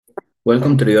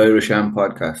Welcome to the Irish Am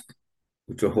podcast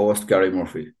with your host Gary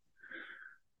Murphy.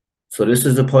 So this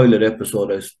is a pilot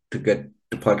episode as to get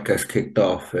the podcast kicked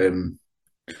off.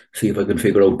 See if I can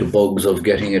figure out the bugs of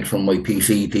getting it from my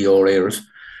PC to your ears.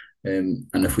 And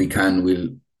if we can,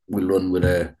 we'll run with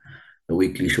a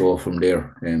weekly show from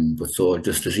there. But so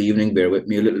just this evening, bear with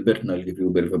me a little bit, and I'll give you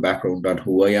a bit of a background on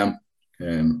who I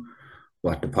am,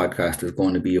 what the podcast is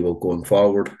going to be about going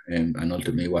forward, and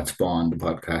ultimately what spawned the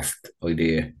podcast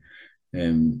idea,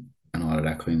 and all of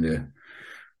that kind of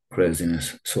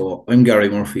craziness. So I'm Gary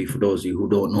Murphy, for those of you who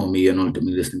don't know me and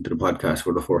ultimately listening to the podcast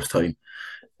for the first time.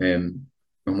 And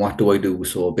what do I do?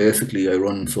 So basically, I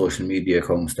run social media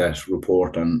accounts that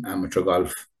report on amateur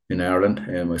golf in Ireland.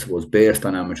 I suppose based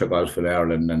on amateur golf in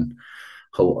Ireland and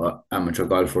how amateur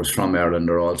golfers from Ireland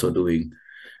are also doing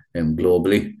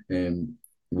globally.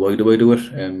 Why do I do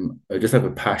it? I just have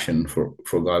a passion for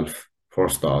golf,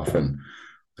 first off. And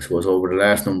I suppose over the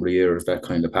last number of years, that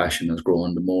kind of passion has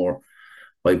grown. The more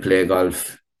I play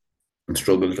golf and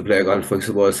struggle to play golf, I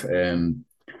suppose, and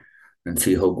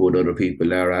see how good other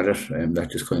people are at it. And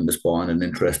that just kind of spawned an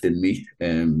interest in me.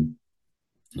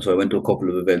 So I went to a couple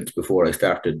of events before I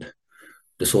started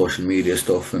the social media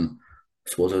stuff, and I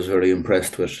suppose I was very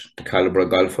impressed with the caliber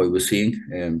of golf I was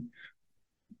seeing.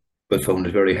 But found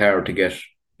it very hard to get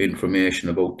information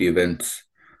about the events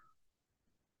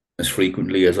as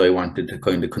frequently as I wanted to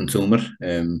kind of consume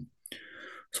it.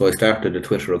 So I started a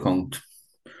Twitter account,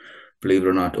 believe it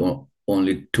or not,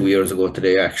 only 2 years ago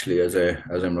today, actually, as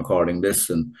I'm recording this,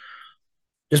 and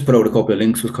just put out a couple of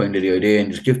links was kind of the idea,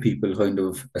 and just give people kind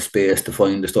of a space to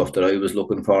find the stuff that I was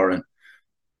looking for, and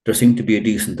there seemed to be a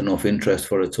decent enough interest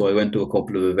for it. So I went to a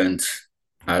couple of events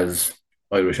as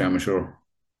Irish Amateur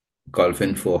Golf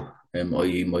Info,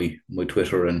 i.e. my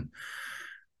Twitter and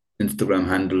Instagram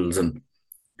handles, and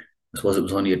I suppose it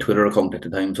was only a Twitter account at the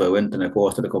time, so I went and I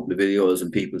posted a couple of videos, and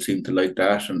people seemed to like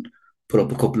that, and put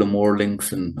up a couple of more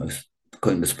links, and I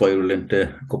kind of spiraled into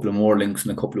a couple of more links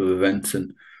and a couple of events,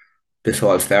 and this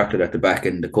all started at the back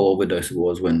end of COVID, I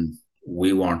suppose, when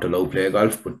we weren't allowed to play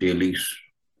golf, but the elite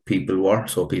people were,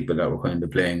 so people that were kind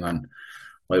of playing on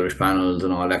Irish panels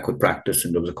and all that could practice,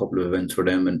 and there was a couple of events for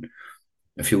them, and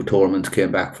a few tournaments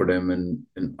came back for them, and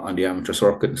on the amateur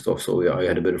circuit and stuff. So yeah, I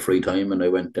had a bit of free time, and I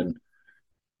went and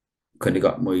kind of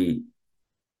got my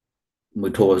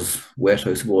toes wet,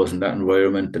 I suppose, in that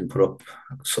environment, and put up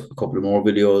a couple of more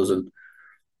videos, and it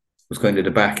was kind of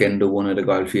the back end of one of the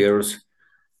golf years.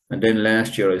 And then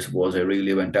last year, I suppose, I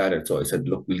really went at it. So I said,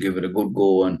 look, we'll give it a good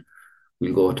go, and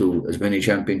we'll go to as many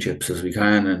championships as we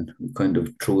can, and we kind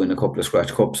of threw in a couple of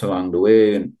scratch cups along the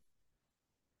way, and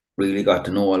really got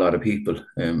to know a lot of people.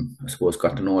 I suppose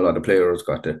got to know a lot of players,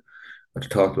 got to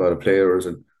talk to a lot of players,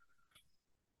 and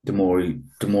the more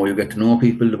you get to know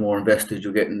people, the more invested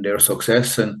you get in their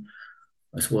success. And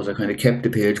I suppose I kind of kept the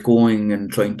page going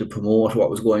and trying to promote what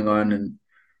was going on,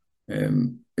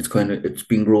 and it's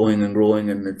been growing and growing,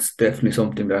 and it's definitely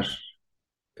something that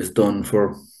is done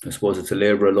for. I suppose it's a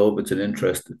labour of love, it's an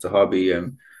interest, it's a hobby,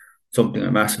 something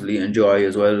I massively enjoy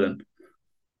as well. And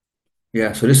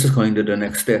yeah, so this is kind of the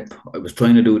next step. I was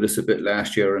trying to do this a bit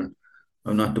last year, and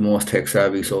I'm not the most tech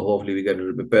savvy, so hopefully we get it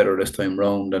a bit better this time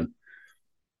round. And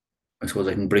I suppose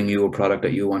I can bring you a product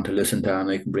that you want to listen to,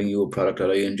 and I can bring you a product that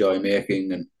I enjoy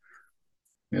making.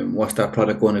 And what's that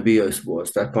product going to be? I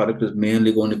suppose that product is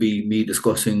mainly going to be me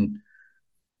discussing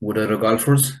with other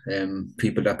golfers,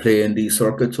 people that play in these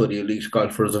circuits, or the elite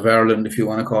golfers of Ireland, if you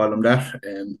want to call them that.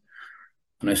 And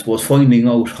I suppose finding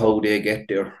out how they get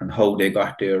there, and how they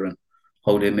got there, and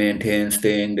how they maintain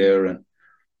staying there. And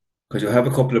because you have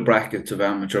a couple of brackets of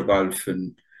amateur golf,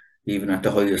 and even at the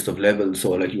highest of levels.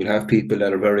 So like you'll have people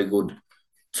that are very good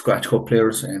scratch cup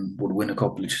players and would win a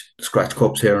couple of scratch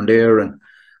cups here and there, and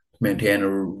maintain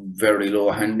a very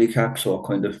low handicap. So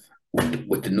kind of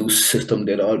with the new system,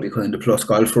 they'd all be kind of plus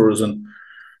golfers and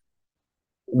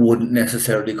wouldn't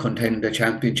necessarily contend the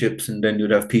championships. And then you'd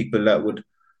have people that would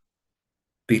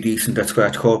be decent at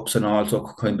scratch cups and also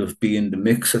kind of be in the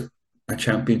mix at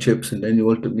championships. And then you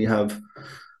ultimately have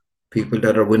people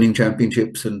that are winning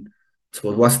championships. And I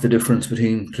suppose what's the difference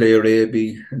between player A,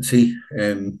 B, and C?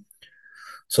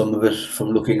 Some of it, from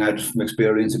looking at from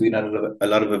experience of being at a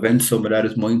lot of events, some of that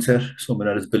is mindset, some of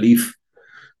that is belief,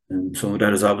 and some of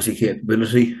that is obviously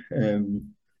capability.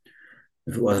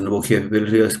 If it wasn't about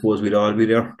capability, I suppose we'd all be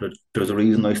there. There's a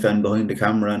reason I stand behind the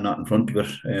camera and not in front of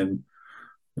it.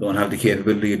 I don't have the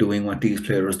capability of doing what these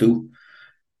players do,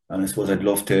 and I suppose I'd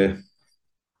love to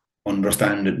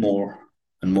understand it more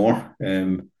and more.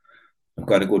 I've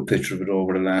got a good picture of it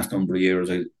over the last number of years.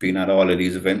 I've been at all of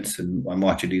these events, and I'm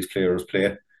watching these players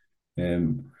play.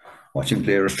 Um, watching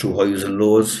players through highs and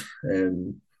lows.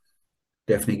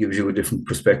 Definitely gives you a different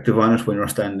perspective on it when you're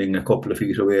standing a couple of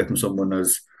feet away from someone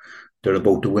as they're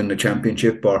about to win the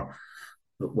championship, or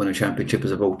when a championship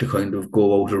is about to kind of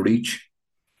go out of reach.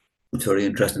 It's very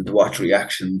interesting to watch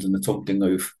reactions, and it's something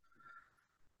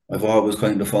I've always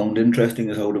kind of found interesting,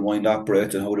 is how the mind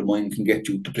operates and how the mind can get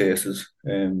you to places.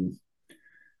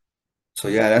 So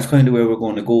yeah, that's kind of where we're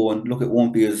going to go. And look, it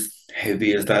won't be as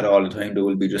heavy as that all the time. There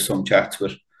will be just some chats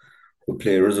with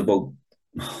players about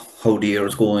how the year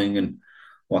is going and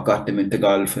what got them into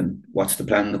golf and what's the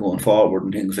plan going forward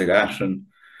and things like that. And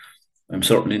I'm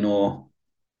certainly no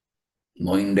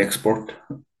mind expert,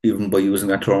 even by using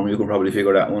that term. You can probably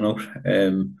figure that one out.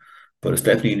 But it's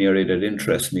definitely an area that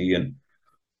interests me, and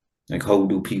like, how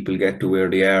do people get to where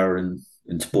they are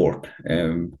in sport,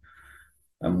 and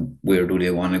where do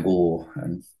they want to go,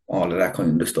 and all of that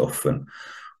kind of stuff. And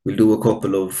we'll do a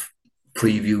couple of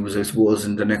previews, I suppose,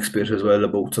 in the next bit as well,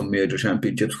 about some major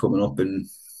championships coming up in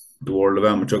the world of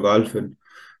amateur golf, and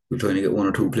we're trying to get one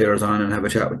or two players on and have a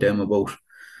chat with them about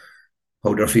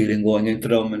how they're feeling going into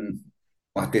them and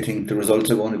what they think the results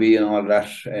are going to be and all that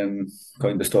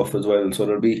kind of stuff as well. So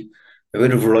there'll be a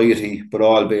bit of variety, but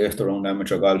all based around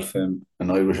amateur golf, and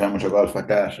Irish amateur golf at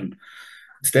that. And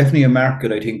it's definitely a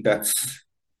market, I think, that's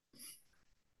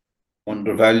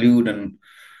undervalued, and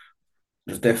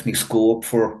there's definitely scope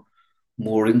for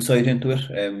more insight into it.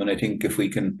 And I think if we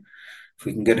can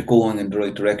get it going in the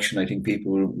right direction, I think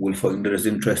people will find it as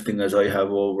interesting as I have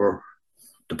over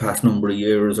the past number of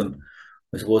years. And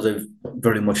I suppose I've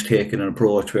very much taken an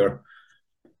approach where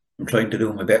I'm trying to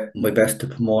do my best to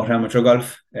promote amateur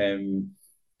golf.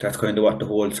 That's kind of what the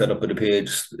whole setup of the page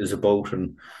is about.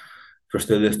 And if you're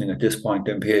still listening at this point,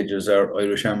 then pages are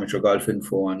Irish Amateur Golf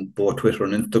Info on both Twitter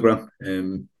and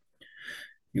Instagram.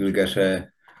 You'll get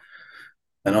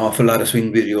an awful lot of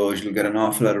swing videos. You'll get an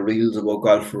awful lot of reels about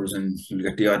golfers, and you'll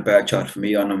get the odd bad shot from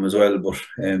me on them as well. But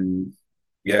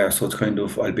yeah, so it's kind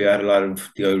of, I'll be at a lot of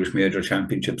the Irish Major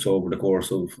Championships over the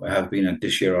course of, I have been at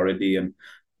this year already, and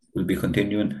we'll be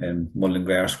continuing.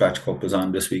 Mullingar Scratch Cup is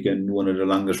on this weekend, one of the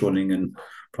longest running and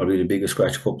probably the biggest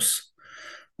scratch cups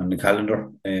on the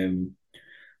calendar.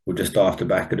 We're just off the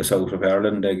back of the south of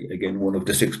Ireland, again, one of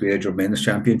the 6 major men's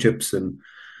championships, and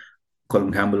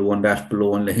Colin Campbell won that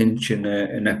below in Lahinch in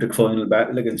an epic final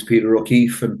battle against Peter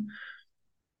O'Keefe. And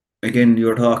again,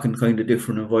 you're talking kind of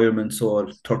different environments. So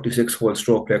 36 hole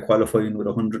stroke play qualifying with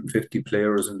 150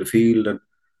 players in the field, and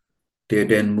they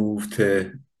then moved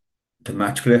to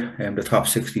match play, and the top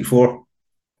 64.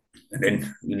 And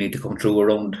then you need to come through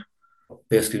around,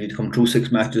 basically you need to come through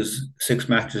six matches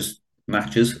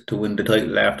to win the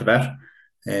title after that.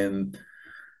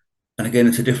 And again,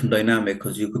 it's a different dynamic,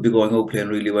 because you could be going out playing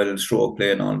really well in stroke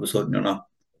play, and all of a sudden you're not,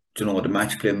 the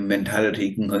match play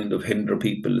mentality can kind of hinder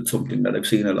people. It's something that I've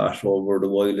seen a lot over the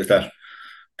while, is that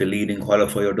the leading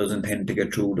qualifier doesn't tend to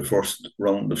get through the first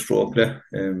round of stroke play.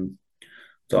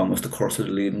 It's almost the curse of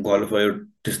the leading qualifier.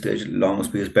 This stage, it'll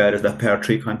almost be as bad as that par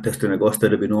 3 contest in Augusta.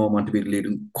 There'll be no one to be the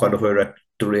leading qualifier at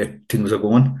the rate things are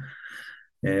going.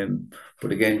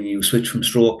 But again, you switch from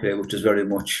stroke play, which is very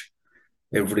much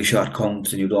every shot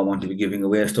counts, and you don't want to be giving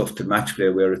away stuff, to match play,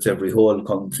 where it's every hole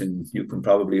counts, and you can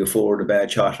probably afford a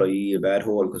bad shot, i.e. a bad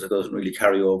hole, because it doesn't really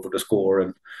carry over the score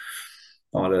and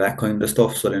all of that kind of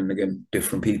stuff. So then again,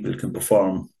 different people can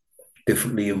perform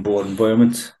differently in both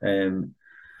environments. And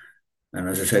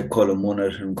as I said, Colin won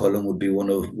it, and Colin would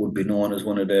be known as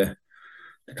one of the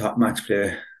top match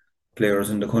play players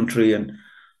in the country. And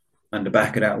on the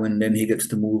back of that win, then he gets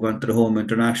to move on to the home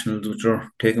internationals, which are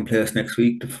taking place next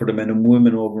week for the men and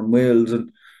women over in Wales.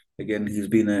 And again, he's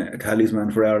been a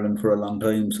talisman for Ireland for a long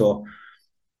time. So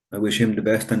I wish him the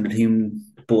best, and the team,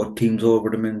 both teams over,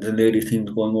 the men's and ladies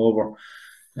teams going over,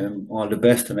 all the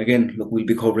best. And again, look, we'll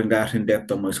be covering that in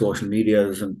depth on my social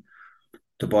medias, and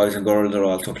the boys and girls are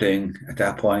also playing at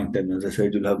that point. And as I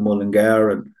said, you'll have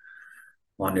Mullingar, and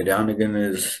Anya Donegan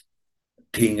is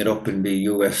teeing it up in the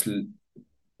US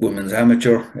Women's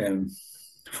Amateur.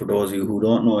 For those of you who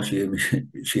don't know,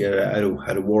 she had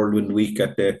a whirlwind week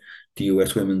at the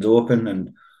US Women's Open,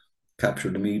 and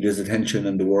captured the media's attention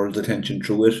and the world's attention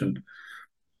through it, and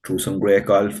through some great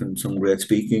golf and some great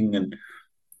speaking. And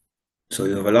so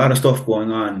you have a lot of stuff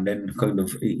going on. Then kind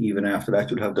of even after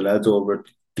that, you'll have the lads over at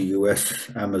the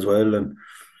US Am as well, and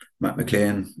Matt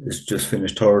McLean is just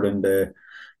finished third in the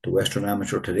Western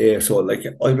Amateur today. So like,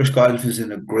 Irish golf is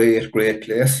in a great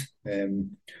place.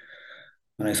 And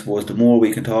I suppose the more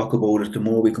we can talk about it, the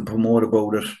more we can promote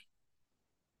about it,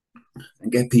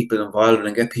 and get people involved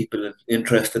and get people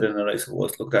interested in it. I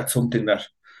suppose, look, that's something that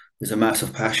is a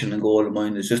massive passion and goal of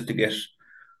mine, is just to get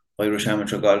Irish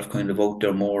amateur golf kind of out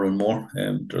there more and more.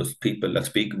 There's people that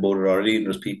speak about it already, and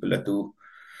there's people that do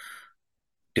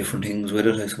different things with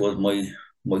it. I suppose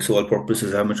my sole purpose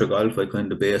is amateur golf. I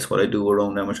kind of base what I do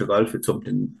around amateur golf. It's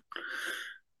something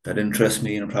that interests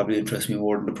me and probably interests me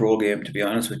more than the pro game, to be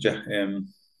honest with you.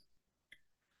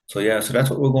 So yeah, so that's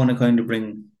what we're going to kind of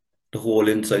bring the whole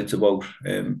insights about.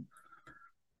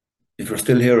 If you're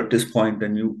still here at this point,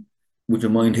 then would you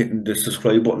mind hitting the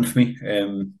subscribe button for me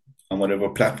on whatever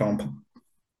platform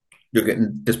you're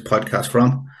getting this podcast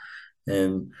from?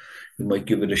 You might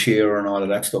give it a share and all of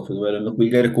that stuff as well. And look,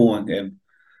 we'll get it going.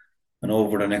 And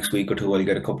over the next week or two, I'll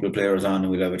get a couple of players on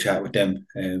and we'll have a chat with them.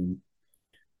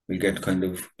 We'll get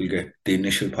the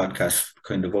initial podcast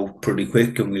kind of out pretty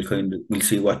quick, and we'll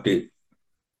see what the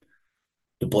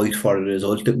bite for it is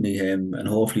ultimately. And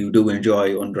hopefully you do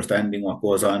enjoy understanding what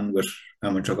goes on with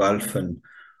amateur golf and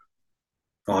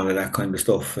all of that kind of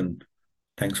stuff. And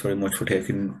thanks very much for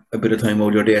taking a bit of time out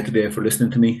of your day today for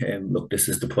listening to me. Look, this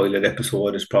is the pilot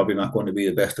episode. It's probably not going to be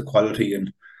the best of quality,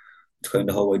 and it's kind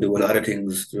of how I do a lot of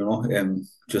things,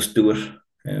 just do it,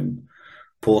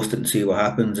 post it and see what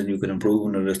happens, and you can improve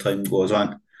on it as time goes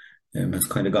on. It's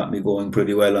kind of got me going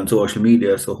pretty well on social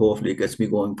media, so hopefully it gets me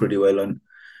going pretty well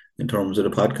in terms of the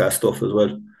podcast stuff as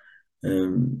well.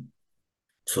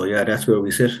 So yeah, that's where we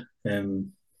sit.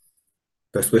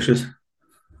 Best wishes.